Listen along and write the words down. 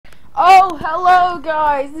Oh, hello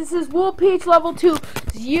guys, this is Woolpeach Level 2's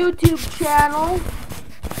YouTube channel,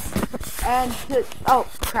 and oh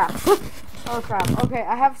crap, okay,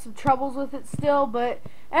 I have some troubles with it still, but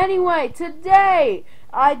anyway, today,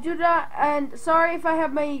 I do not, and sorry if I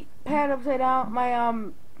have my pad upside down,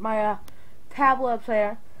 my tablet upside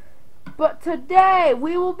down, but today,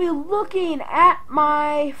 we will be looking at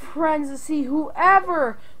my friends to see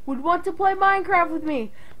whoever would want to play Minecraft with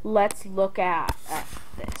me. Let's look at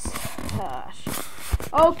this. Gosh.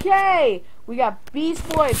 Okay, we got Beast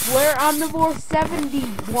Boy, Blair Omnivore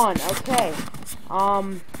 71. Okay.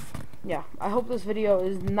 Yeah, I hope this video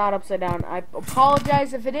is not upside down. I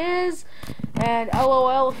apologize if it is, and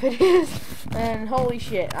LOL if it is, and holy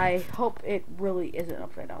shit, I hope it really isn't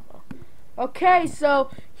upside down though. Okay, so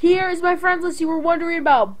here is my friends list you were wondering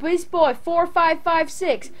about. Beast Boy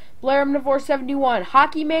 4556, Blair Omnivore 71,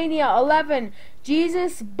 Hockey Mania 11,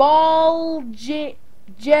 Jesus Ball J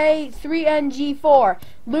 3NG4,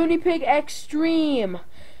 Looney Pig Extreme,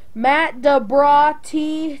 Matt DeBra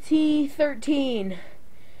TT13,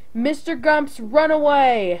 Mr. Gump's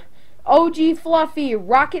Runaway, OG Fluffy,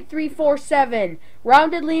 Rocket 347,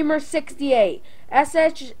 Rounded Lemur 68,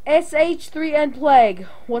 SH3N Plague,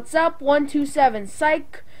 What's Up 127,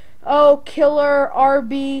 Psycho Killer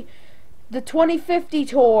RB, the 2050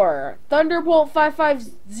 Tour, Thunderbolt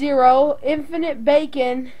 550, Infinite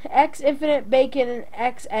Bacon, X Infinite Bacon, and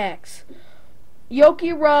XX,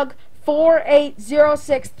 Yoki Rug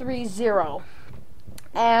 480630.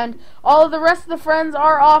 And all of the rest of the friends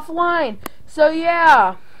are offline. So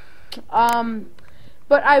yeah.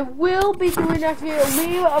 But I will be doing next video.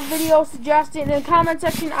 Leave a video suggestion in the comment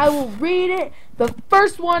section. I will read it. The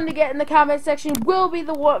first one to get in the comment section will be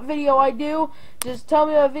the what video I do. Just tell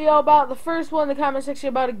me a video about the first one in the comment section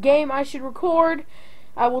about a game I should record.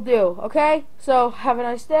 I will do. Okay? So have a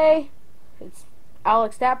nice day. It's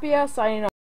Alex Tapia signing off.